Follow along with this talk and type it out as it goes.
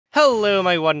Hello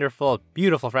my wonderful,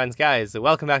 beautiful friends, guys.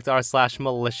 Welcome back to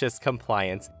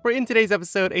r/MaliciousCompliance, where in today's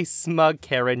episode, a smug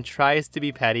Karen tries to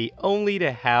be petty only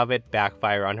to have it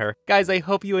backfire on her. Guys, I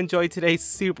hope you enjoyed today's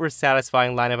super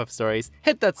satisfying lineup of stories.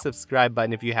 Hit that subscribe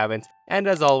button if you haven't, and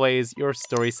as always, your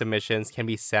story submissions can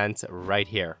be sent right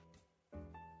here.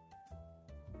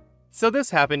 So this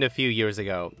happened a few years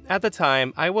ago. At the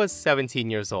time, I was 17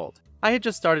 years old. I had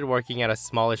just started working at a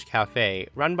smallish cafe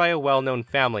run by a well-known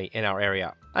family in our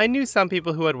area. I knew some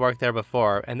people who had worked there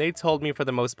before, and they told me for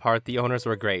the most part the owners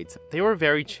were great. They were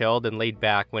very chilled and laid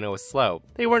back when it was slow.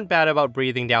 They weren't bad about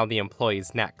breathing down the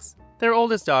employees' necks. Their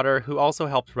oldest daughter, who also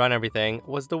helped run everything,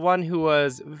 was the one who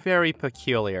was very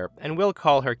peculiar, and we'll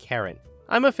call her Karen.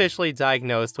 I'm officially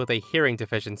diagnosed with a hearing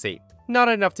deficiency. Not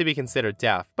enough to be considered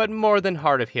deaf, but more than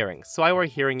hard of hearing, so I wear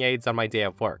hearing aids on my day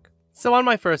of work. So on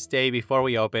my first day before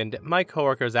we opened, my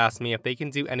coworkers asked me if they can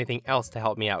do anything else to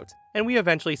help me out, and we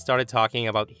eventually started talking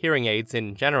about hearing aids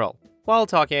in general. While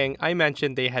talking, I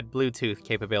mentioned they had Bluetooth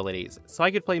capabilities, so I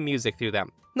could play music through them.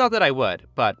 Not that I would,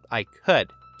 but I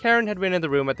could. Karen had been in the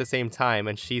room at the same time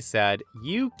and she said,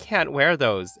 "You can't wear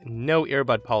those, no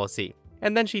earbud policy."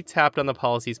 And then she tapped on the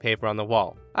policy's paper on the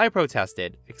wall. I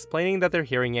protested, explaining that they're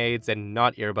hearing aids and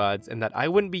not earbuds and that I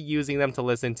wouldn't be using them to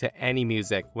listen to any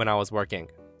music when I was working.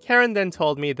 Karen then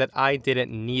told me that I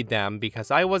didn't need them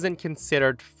because I wasn't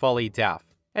considered fully deaf,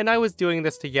 and I was doing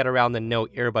this to get around the no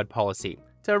earbud policy,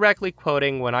 directly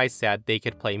quoting when I said they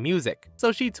could play music,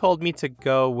 so she told me to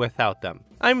go without them.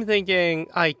 I'm thinking,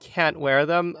 I can't wear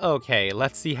them? Okay,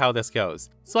 let's see how this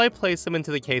goes. So I placed them into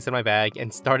the case in my bag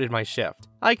and started my shift.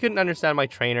 I couldn't understand my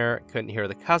trainer, couldn't hear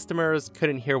the customers,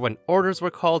 couldn't hear when orders were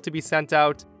called to be sent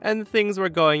out, and things were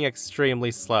going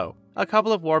extremely slow. A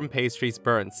couple of warm pastries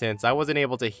burned since I wasn't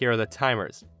able to hear the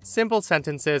timers. Simple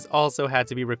sentences also had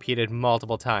to be repeated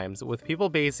multiple times, with people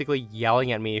basically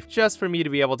yelling at me just for me to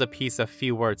be able to piece a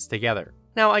few words together.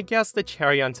 Now, I guess the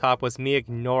cherry on top was me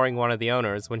ignoring one of the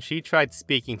owners when she tried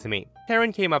speaking to me.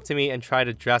 Karen came up to me and tried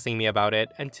addressing me about it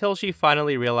until she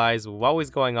finally realized what was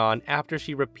going on after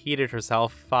she repeated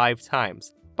herself 5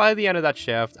 times. By the end of that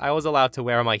shift, I was allowed to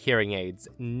wear my hearing aids,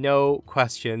 no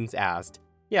questions asked.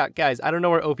 Yeah, guys, I don't know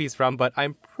where OP's from, but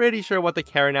I'm pretty sure what the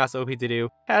Karen asked OP to do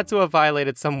had to have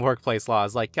violated some workplace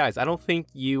laws. Like, guys, I don't think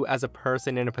you, as a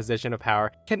person in a position of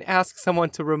power, can ask someone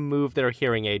to remove their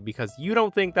hearing aid because you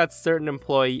don't think that certain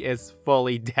employee is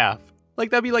fully deaf. Like,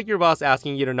 that'd be like your boss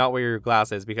asking you to not wear your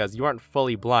glasses because you aren't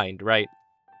fully blind, right?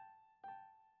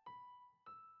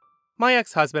 My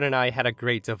ex-husband and I had a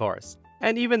great divorce.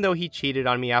 And even though he cheated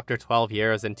on me after 12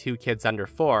 years and 2 kids under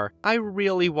 4, I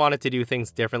really wanted to do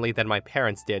things differently than my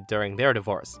parents did during their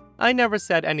divorce. I never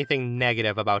said anything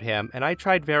negative about him, and I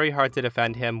tried very hard to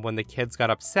defend him when the kids got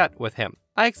upset with him.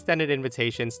 I extended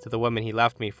invitations to the woman he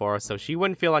left me for so she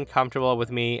wouldn't feel uncomfortable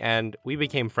with me, and we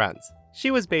became friends.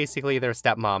 She was basically their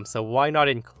stepmom, so why not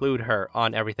include her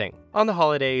on everything? On the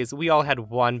holidays, we all had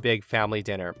one big family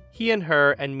dinner. He and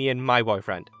her, and me and my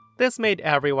boyfriend. This made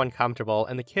everyone comfortable,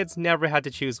 and the kids never had to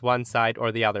choose one side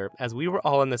or the other, as we were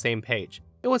all on the same page.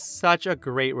 It was such a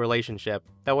great relationship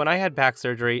that when I had back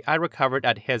surgery, I recovered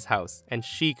at his house, and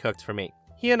she cooked for me.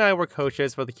 He and I were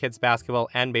coaches for the kids' basketball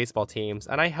and baseball teams,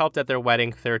 and I helped at their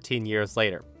wedding 13 years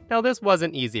later. Now this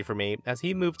wasn't easy for me, as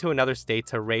he moved to another state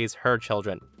to raise her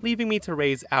children, leaving me to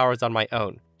raise ours on my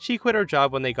own. She quit her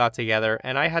job when they got together,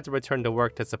 and I had to return to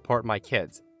work to support my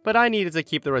kids. But I needed to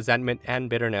keep the resentment and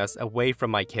bitterness away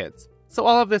from my kids. So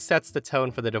all of this sets the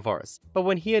tone for the divorce. But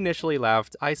when he initially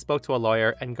left, I spoke to a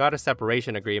lawyer and got a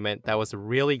separation agreement that was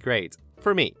really great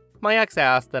for me. My ex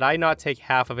asked that I not take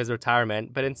half of his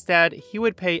retirement, but instead he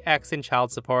would pay X in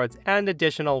child support and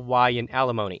additional Y in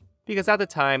alimony. Because at the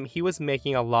time, he was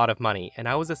making a lot of money and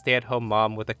I was a stay-at-home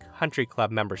mom with a country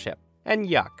club membership. And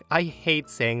yuck, I hate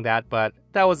saying that, but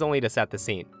that was only to set the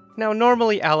scene. Now,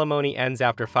 normally alimony ends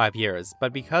after 5 years,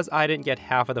 but because I didn't get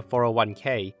half of the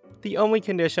 401k, the only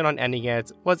condition on ending it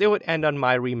was it would end on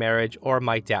my remarriage or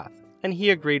my death, and he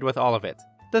agreed with all of it.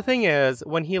 The thing is,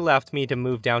 when he left me to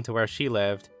move down to where she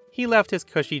lived, he left his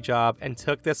cushy job and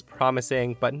took this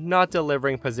promising but not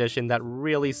delivering position that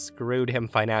really screwed him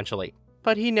financially.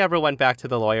 But he never went back to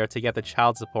the lawyer to get the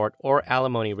child support or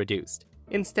alimony reduced.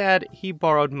 Instead, he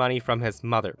borrowed money from his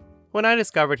mother. When I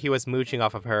discovered he was mooching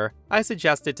off of her, I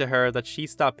suggested to her that she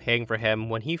stop paying for him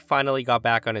when he finally got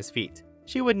back on his feet.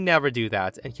 She would never do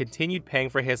that and continued paying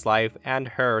for his life and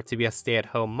her to be a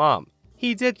stay-at-home mom.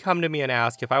 He did come to me and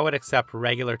ask if I would accept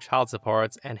regular child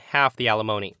supports and half the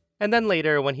alimony. And then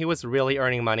later, when he was really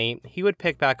earning money, he would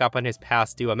pick back up on his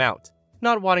past due amount.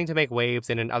 Not wanting to make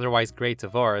waves in an otherwise great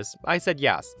divorce, I said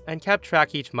yes, and kept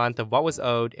track each month of what was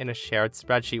owed in a shared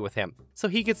spreadsheet with him, so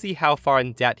he could see how far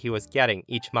in debt he was getting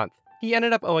each month. He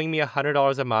ended up owing me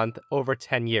 $100 a month over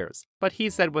 10 years, but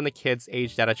he said when the kids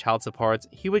aged out of child support,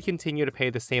 he would continue to pay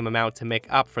the same amount to make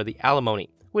up for the alimony,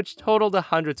 which totaled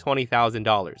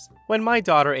 $120,000. When my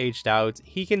daughter aged out,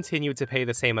 he continued to pay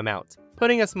the same amount,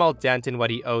 putting a small dent in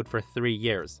what he owed for 3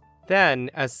 years. Then,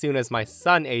 as soon as my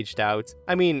son aged out,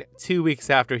 2 weeks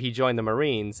after he joined the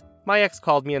Marines, my ex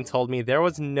called me and told me there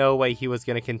was no way he was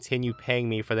going to continue paying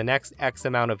me for the next X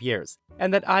amount of years,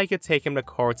 and that I could take him to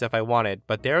court if I wanted,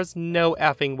 but there's no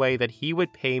effing way that he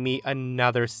would pay me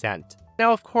another cent.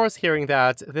 Now, of course, hearing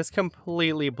that, this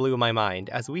completely blew my mind,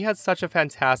 as we had such a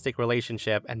fantastic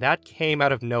relationship and that came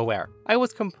out of nowhere. I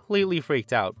was completely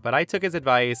freaked out, but I took his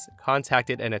advice,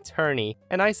 contacted an attorney,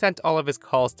 and I sent all of his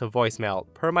calls to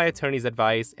voicemail, per my attorney's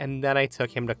advice, and then I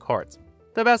took him to court.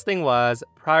 The best thing was,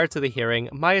 prior to the hearing,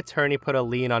 my attorney put a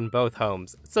lien on both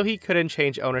homes, so he couldn't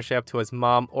change ownership to his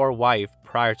mom or wife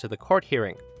prior to the court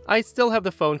hearing. I still have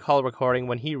the phone call recording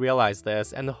when he realized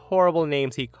this and the horrible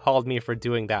names he called me for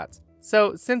doing that.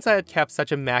 So, since I had kept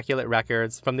such immaculate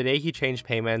records from the day he changed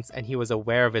payments and he was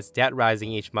aware of his debt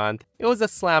rising each month, it was a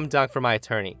slam dunk for my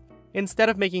attorney. Instead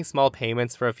of making small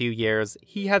payments for a few years,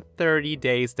 he had 30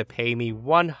 days to pay me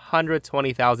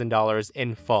 $120,000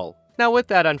 in full. Now with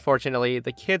that, unfortunately,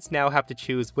 the kids now have to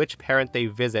choose which parent they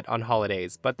visit on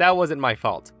holidays, but that wasn't my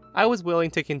fault. I was willing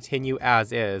to continue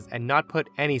as is and not put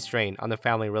any strain on the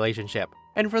family relationship.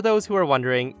 And for those who are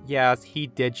wondering, yes, he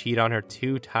did cheat on her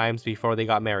 2 times before they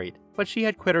got married, but she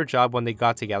had quit her job when they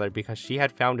got together because she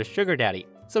had found a sugar daddy,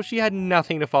 so she had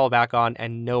nothing to fall back on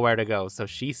and nowhere to go, so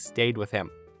she stayed with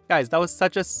him. Guys, that was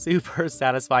such a super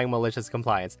satisfying malicious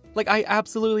compliance. I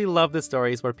absolutely love the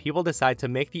stories where people decide to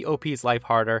make the OP's life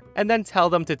harder and then tell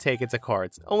them to take it to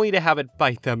courts, only to have it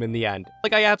bite them in the end.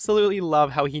 I absolutely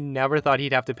love how he never thought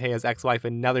he'd have to pay his ex-wife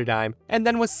another dime and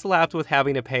then was slapped with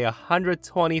having to pay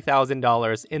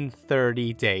 $120,000 in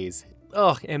 30 days.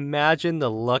 Ugh, imagine the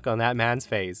look on that man's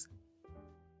face.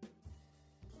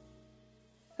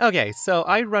 Okay, so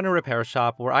I run a repair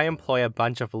shop where I employ a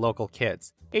bunch of local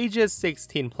kids, ages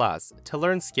 16 plus, to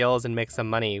learn skills and make some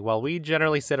money while we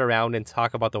generally sit around and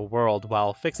talk about the world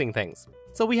while fixing things.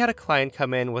 So we had a client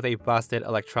come in with a busted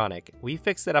electronic. We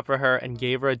fixed it up for her and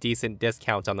gave her a decent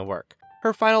discount on the work.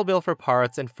 Her final bill for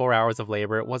parts and 4 hours of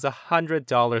labor was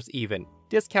 $100 even,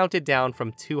 discounted down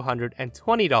from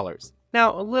 $220.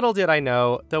 Now, little did I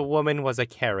know, the woman was a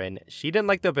Karen. She didn't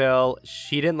like the bill,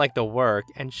 she didn't like the work,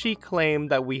 and she claimed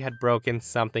that we had broken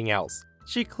something else.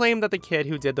 She claimed that the kid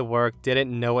who did the work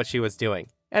didn't know what she was doing.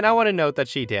 And I want to note that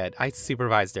she did, I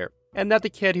supervised her. And that the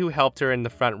kid who helped her in the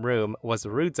front room was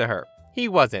rude to her. He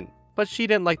wasn't, but she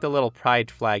didn't like the little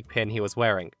pride flag pin he was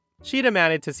wearing. She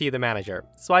demanded to see the manager,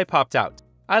 so I popped out.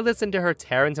 I listened to her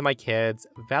tear into my kids,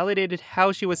 validated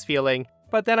how she was feeling,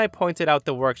 but then I pointed out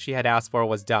the work she had asked for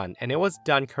was done, and it was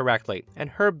done correctly, and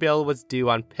her bill was due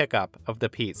on pickup of the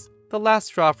piece. The last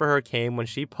straw for her came when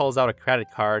she pulls out a credit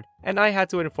card, and I had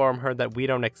to inform her that we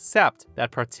don't accept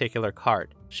that particular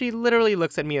card. She literally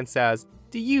looks at me and says,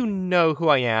 "Do you know who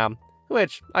I am?"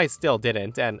 Which I still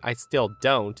didn't, and I still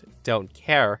don't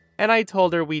care, and I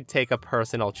told her we'd take a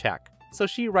personal check. So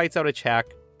she writes out a check,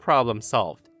 problem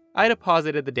solved. I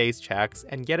deposited the day's checks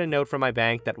and get a note from my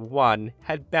bank that one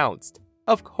had bounced.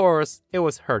 Of course, it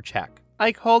was her check.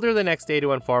 I called her the next day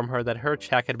to inform her that her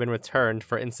check had been returned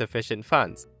for insufficient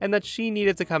funds, and that she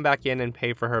needed to come back in and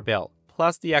pay for her bill,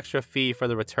 plus the extra fee for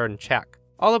the returned check.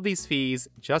 All of these fees,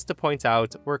 just to point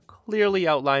out, were clearly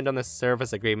outlined on the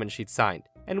service agreement she'd signed,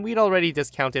 and we'd already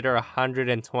discounted her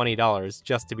 $120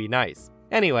 just to be nice.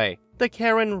 Anyway, the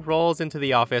Karen rolls into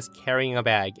the office carrying a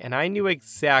bag, and I knew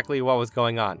exactly what was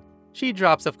going on. She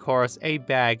drops, of course, a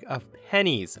bag of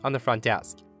pennies on the front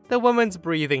desk. The woman's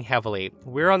breathing heavily.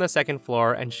 We're on the second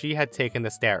floor and she had taken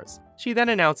the stairs. She then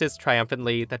announces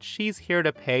triumphantly that she's here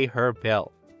to pay her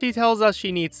bill. She tells us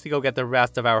she needs to go get the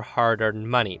rest of our hard-earned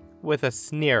money, with a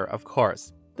sneer, of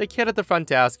course. The kid at the front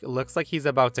desk looks like he's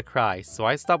about to cry, so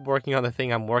I stop working on the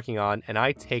thing I'm working on and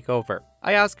I take over.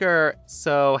 I ask her,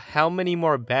 "So how many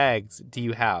more bags do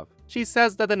you have?" She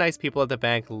says that the nice people at the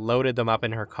bank loaded them up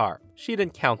in her car. She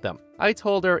didn't count them. I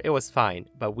told her it was fine,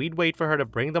 but we'd wait for her to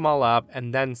bring them all up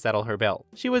and then settle her bill.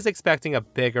 She was expecting a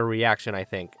bigger reaction, I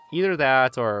think. Either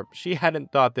that or she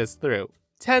hadn't thought this through.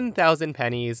 10,000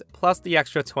 pennies plus the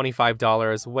extra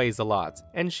 $25 weighs a lot,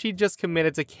 and she just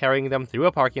committed to carrying them through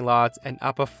a parking lot and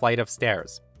up a flight of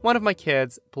stairs. One of my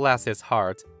kids, bless his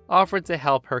heart, offered to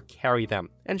help her carry them,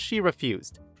 and she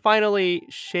refused. Finally,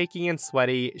 shaking and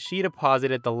sweaty, she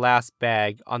deposited the last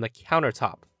bag on the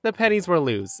countertop. The pennies were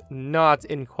loose, not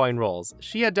in coin rolls.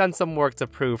 She had done some work to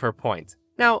prove her point.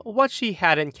 Now, what she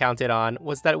hadn't counted on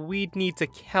was that we'd need to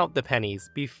count the pennies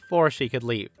before she could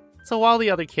leave. So while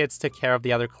the other kids took care of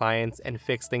the other clients and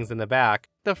fixed things in the back,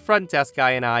 the front desk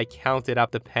guy and I counted up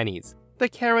the pennies. The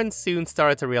Karen soon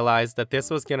started to realize that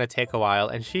this was gonna take a while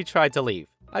and she tried to leave.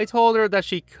 I told her that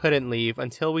she couldn't leave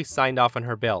until we signed off on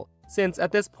her bill, since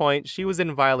at this point she was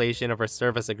in violation of her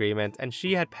service agreement and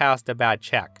she had passed a bad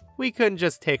check. We couldn't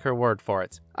just take her word for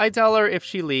it. I tell her if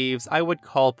she leaves, I would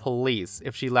call police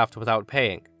if she left without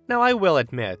paying. Now I will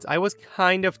admit, I was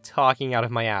kind of talking out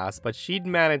of my ass, but she'd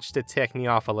managed to tick me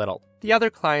off a little. The other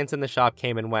clients in the shop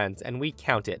came and went, and we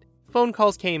counted. Phone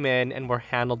calls came in and were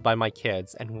handled by my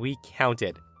kids, and we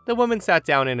counted. The woman sat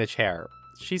down in a chair.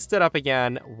 She stood up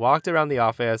again, walked around the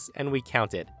office, and we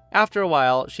counted. After a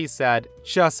while, she said,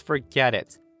 "Just forget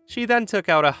it." She then took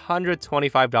out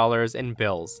 $125 in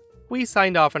bills. We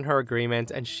signed off on her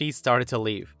agreement and she started to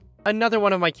leave. Another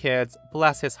one of my kids,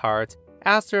 bless his heart,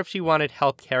 asked her if she wanted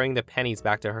help carrying the pennies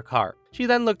back to her car. She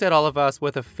then looked at all of us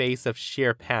with a face of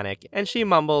sheer panic and she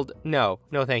mumbled, no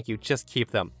thank you, just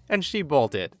keep them. And she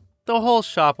bolted. The whole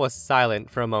shop was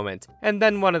silent for a moment, and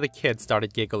then one of the kids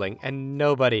started giggling and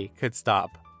nobody could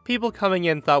stop. People coming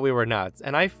in thought we were nuts,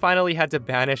 and I finally had to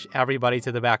banish everybody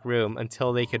to the back room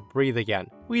until they could breathe again.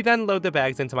 We then load the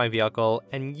bags into my vehicle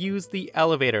and used the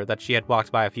elevator that she had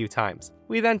walked by a few times.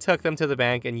 We then took them to the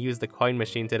bank and used the coin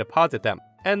machine to deposit them,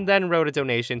 and then wrote a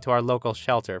donation to our local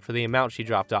shelter for the amount she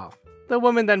dropped off. The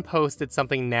woman then posted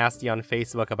something nasty on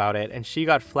Facebook about it, and she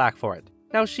got flack for it.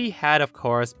 Now she had, of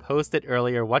course, posted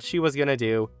earlier what she was gonna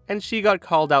do, and she got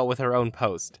called out with her own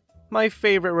post. My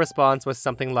favorite response was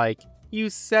something like, "You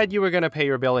said you were gonna pay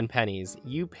your bill in pennies.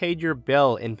 You paid your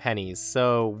bill in pennies,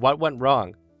 so what went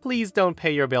wrong? Please don't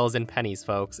pay your bills in pennies,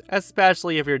 folks,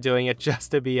 especially if you're doing it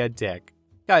just to be a dick."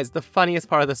 Guys, the funniest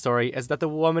part of the story is that the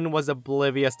woman was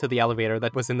oblivious to the elevator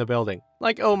that was in the building.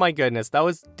 Like, oh my goodness, that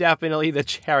was definitely the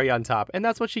cherry on top, and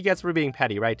that's what she gets for being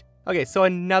petty, right? Okay, so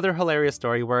another hilarious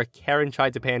story where Karen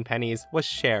tried to pay in pennies was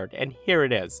shared, and here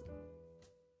it is.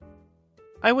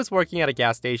 I was working at a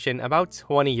gas station about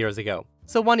 20 years ago.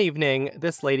 So one evening,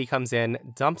 this lady comes in,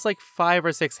 dumps like 5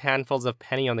 or 6 handfuls of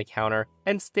penny on the counter,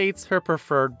 and states her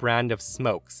preferred brand of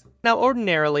smokes. Now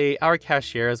ordinarily, our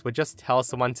cashiers would just tell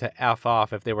someone to F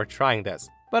off if they were trying this.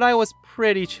 But I was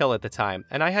pretty chill at the time,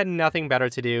 and I had nothing better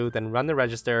to do than run the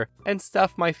register and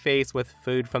stuff my face with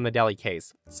food from the deli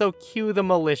case. So cue the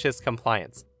malicious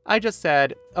compliance. I just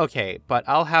said, okay, but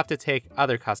I'll have to take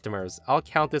other customers. I'll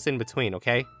count this in between,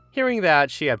 okay? Hearing that,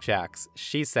 she objects.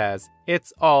 She says,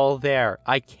 "It's all there.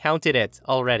 I counted it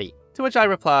already." To which I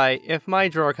reply, "If my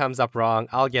drawer comes up wrong,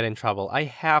 I'll get in trouble. I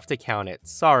have to count it.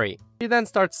 Sorry." She then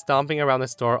starts stomping around the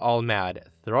store all mad,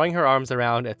 throwing her arms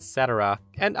around, etc.,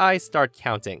 and I start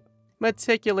counting,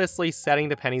 meticulously setting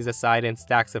the pennies aside in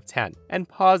stacks of 10, and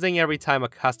pausing every time a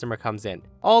customer comes in.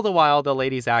 All the while, the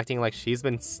lady's acting like she's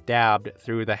been stabbed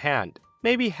through the hand.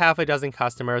 Maybe half a dozen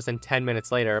customers, and 10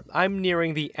 minutes later, I'm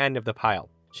nearing the end of the pile.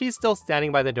 She's still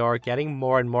standing by the door, getting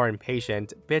more and more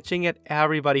impatient, bitching at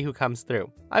everybody who comes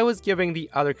through. I was giving the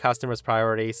other customers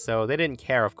priority, so they didn't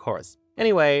care, of course.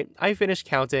 Anyway, I finished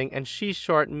counting, and she's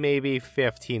short maybe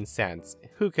 15 cents.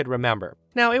 Who could remember?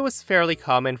 Now, it was fairly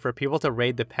common for people to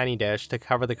raid the penny dish to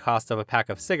cover the cost of a pack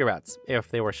of cigarettes, if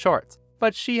they were short.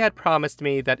 But she had promised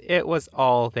me that it was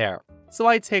all there. So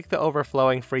I take the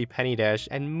overflowing free penny dish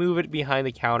and move it behind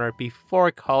the counter before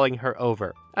calling her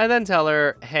over. I then tell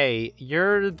her, "Hey,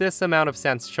 you're this amount of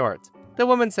cents short." The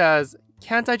woman says,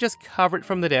 "Can't I just cover it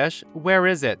from the dish? Where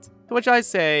is it?" To which I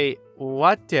say,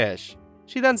 "What dish?"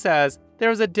 She then says,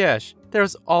 "There's a dish.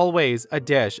 There's always a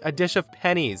dish of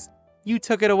pennies. You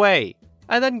took it away."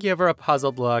 I then give her a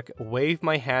puzzled look, wave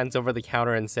my hands over the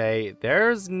counter and say,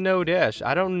 "There's no dish.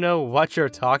 I don't know what you're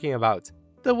talking about."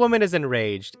 The woman is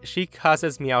enraged. She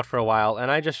cusses me out for a while and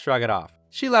I just shrug it off.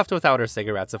 She left without her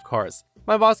cigarettes, of course.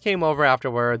 My boss came over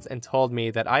afterwards and told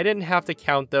me that I didn't have to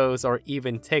count those or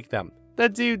even take them. The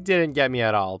dude didn't get me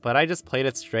at all, but I just played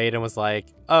it straight and was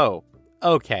like, oh,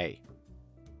 okay.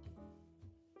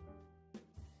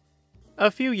 A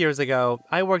few years ago,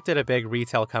 I worked at a big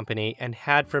retail company and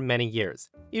had for many years.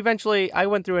 Eventually, I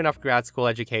went through enough grad school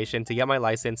education to get my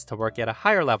license to work at a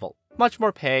higher level. Much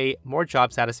more pay, more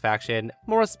job satisfaction,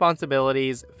 more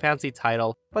responsibilities, fancy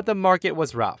title, but the market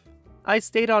was rough. I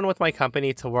stayed on with my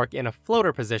company to work in a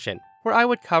floater position, where I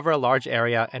would cover a large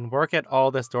area and work at all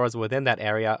the stores within that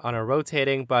area on a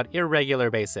rotating but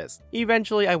irregular basis.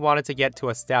 Eventually, I wanted to get to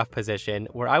a staff position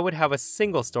where I would have a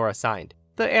single store assigned.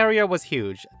 The area was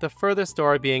huge, the furthest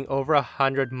store being over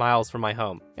 100 miles from my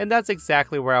home, and that's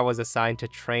exactly where I was assigned to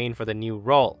train for the new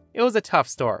role. It was a tough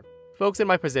store. Folks in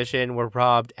my position were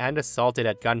robbed and assaulted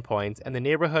at gunpoint, and the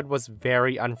neighborhood was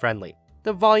very unfriendly.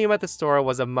 The volume at the store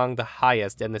was among the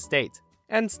highest in the state,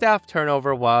 and staff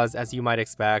turnover was, as you might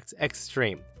expect,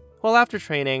 extreme. Well, after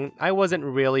training, I wasn't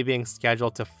really being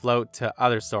scheduled to float to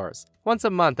other stores, once a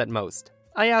month at most.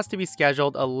 I asked to be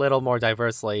scheduled a little more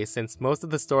diversely since most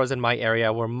of the stores in my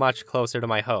area were much closer to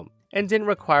my home and didn't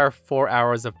require 4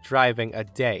 hours of driving a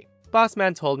day. Boss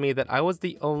man told me that I was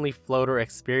the only floater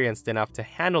experienced enough to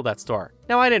handle that store.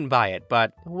 Now I didn't buy it,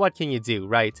 but what can you do,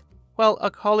 right? Well,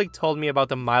 a colleague told me about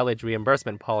the mileage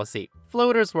reimbursement policy.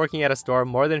 Floaters working at a store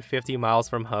more than 50 miles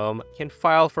from home can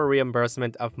file for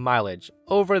reimbursement of mileage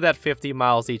over that 50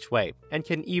 miles each way and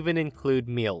can even include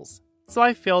meals. So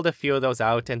I filled a few of those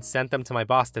out and sent them to my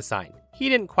boss to sign. He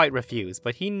didn't quite refuse,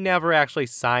 but he never actually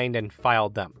signed and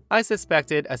filed them. I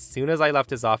suspected as soon as I left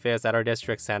his office at our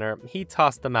district center, he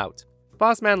tossed them out.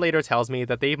 Boss man later tells me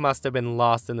that they must have been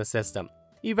lost in the system.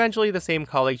 Eventually, the same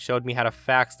colleague showed me how to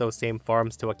fax those same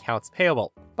forms to accounts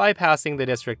payable, bypassing the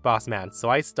district boss man, so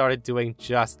I started doing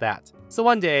just that. So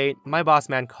one day, my boss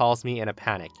man calls me in a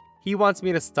panic. He wants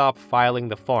me to stop filing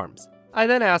the forms. I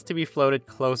then asked to be floated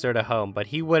closer to home, but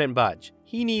he wouldn't budge.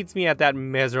 He needs me at that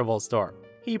miserable store.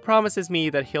 He promises me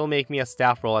that he'll make me a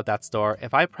staff role at that store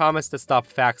if I promise to stop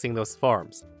faxing those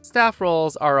forms. Staff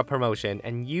roles are a promotion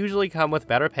and usually come with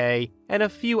better pay and a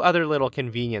few other little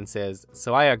conveniences,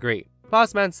 so I agree.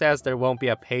 Bossman says there won't be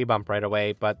a pay bump right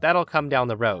away, but that'll come down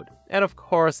the road. And of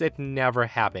course, it never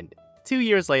happened. 2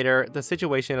 years later, the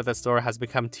situation at the store has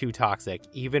become too toxic,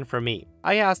 even for me.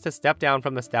 I asked to step down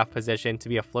from the staff position to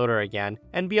be a floater again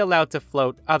and be allowed to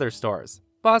float other stores.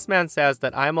 Bossman says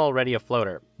that I'm already a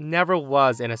floater, never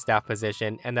was in a staff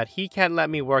position, and that he can't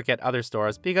let me work at other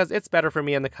stores because it's better for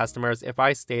me and the customers if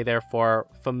I stay there for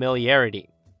familiarity.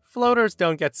 Floaters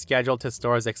don't get scheduled to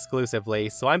stores exclusively,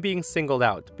 so I'm being singled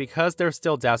out because they're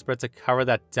still desperate to cover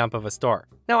that dump of a store.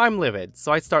 Now I'm livid,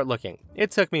 so I start looking.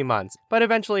 It took me months, but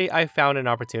eventually I found an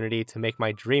opportunity to make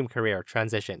my dream career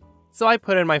transition. So I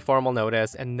put in my formal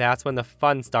notice, and that's when the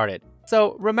fun started.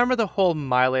 So remember the whole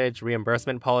mileage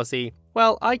reimbursement policy?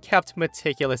 Well, I kept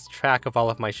meticulous track of all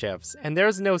of my shifts, and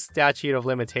there's no statute of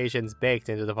limitations baked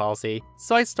into the policy,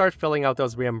 so I start filling out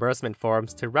those reimbursement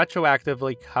forms to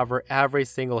retroactively cover every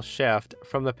single shift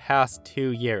from the past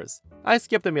 2 years. I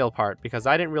skipped the meal part because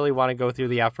I didn't really want to go through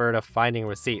the effort of finding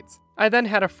receipts. I then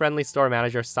had a friendly store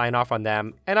manager sign off on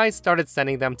them, and I started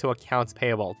sending them to accounts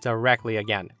payable directly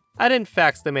again. I didn't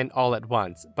fax them in all at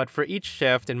once, but for each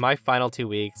shift in my final 2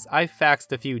 weeks, I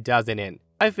faxed a few dozen in.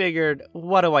 I figured,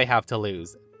 what do I have to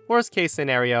lose? Worst case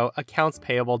scenario, accounts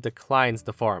payable declines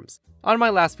the forms. On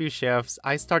my last few shifts,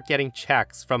 I start getting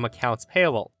checks from accounts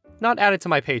payable. Not added to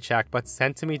my paycheck, but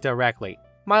sent to me directly.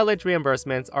 Mileage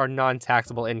reimbursements are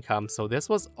non-taxable income, so this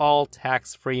was all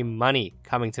tax-free money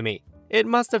coming to me. It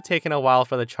must have taken a while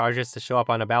for the charges to show up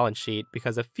on a balance sheet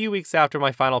because a few weeks after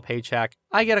my final paycheck,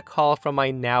 I get a call from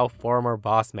my now former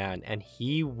boss man, and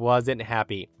he wasn't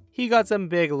happy. He got some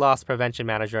big loss prevention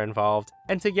manager involved,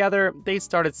 and together they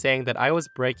started saying that I was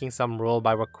breaking some rule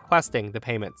by requesting the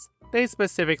payments. They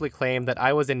specifically claimed that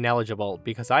I was ineligible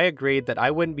because I agreed that I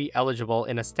wouldn't be eligible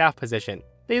in a staff position.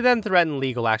 They then threatened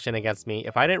legal action against me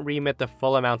if I didn't remit the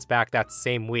full amounts back that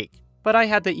same week. But I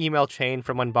had the email chain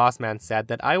from when Bossman said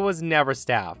that I was never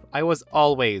staff, I was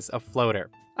always a floater.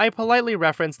 I politely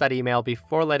referenced that email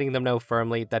before letting them know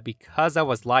firmly that because I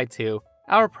was lied to,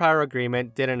 our prior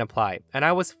agreement didn't apply, and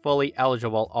I was fully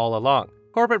eligible all along.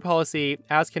 Corporate policy,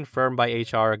 as confirmed by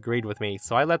HR, agreed with me,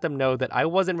 so I let them know that I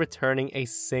wasn't returning a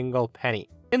single penny.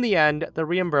 In the end, the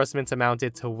reimbursements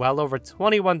amounted to well over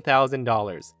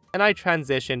 $21,000, and I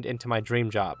transitioned into my dream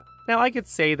job. Now, I could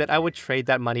say that I would trade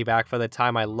that money back for the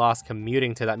time I lost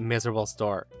commuting to that miserable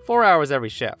store, 4 hours every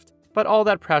shift. But all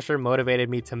that pressure motivated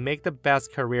me to make the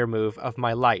best career move of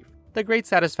my life. The great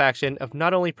satisfaction of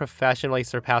not only professionally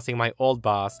surpassing my old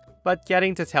boss, but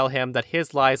getting to tell him that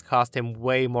his lies cost him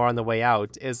way more on the way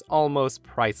out is almost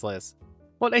priceless.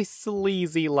 What a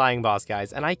sleazy lying boss,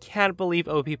 guys, and I can't believe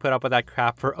OP put up with that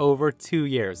crap for over 2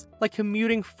 years, like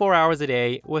commuting 4 hours a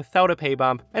day without a pay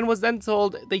bump, and was then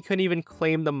told they couldn't even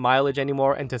claim the mileage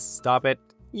anymore and to stop it.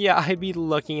 Yeah, I'd be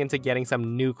looking into getting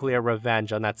some nuclear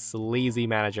revenge on that sleazy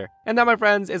manager. And that, my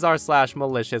friends, is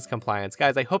r/MaliciousCompliance.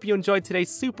 Guys, I hope you enjoyed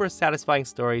today's super satisfying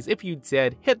stories. If you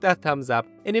did, hit that thumbs up.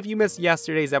 And if you missed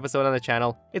yesterday's episode on the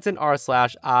channel, it's an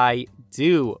r/I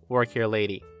do work here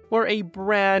lady. where a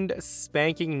brand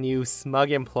spanking new Smug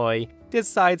employee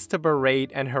decides to berate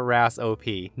and harass OP,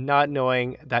 not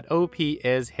knowing that OP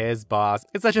is his boss.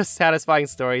 It's such a satisfying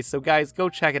story, so guys, go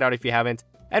check it out if you haven't.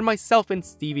 And myself and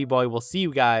Stevie Boy will see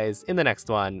you guys in the next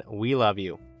one. We love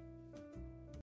you.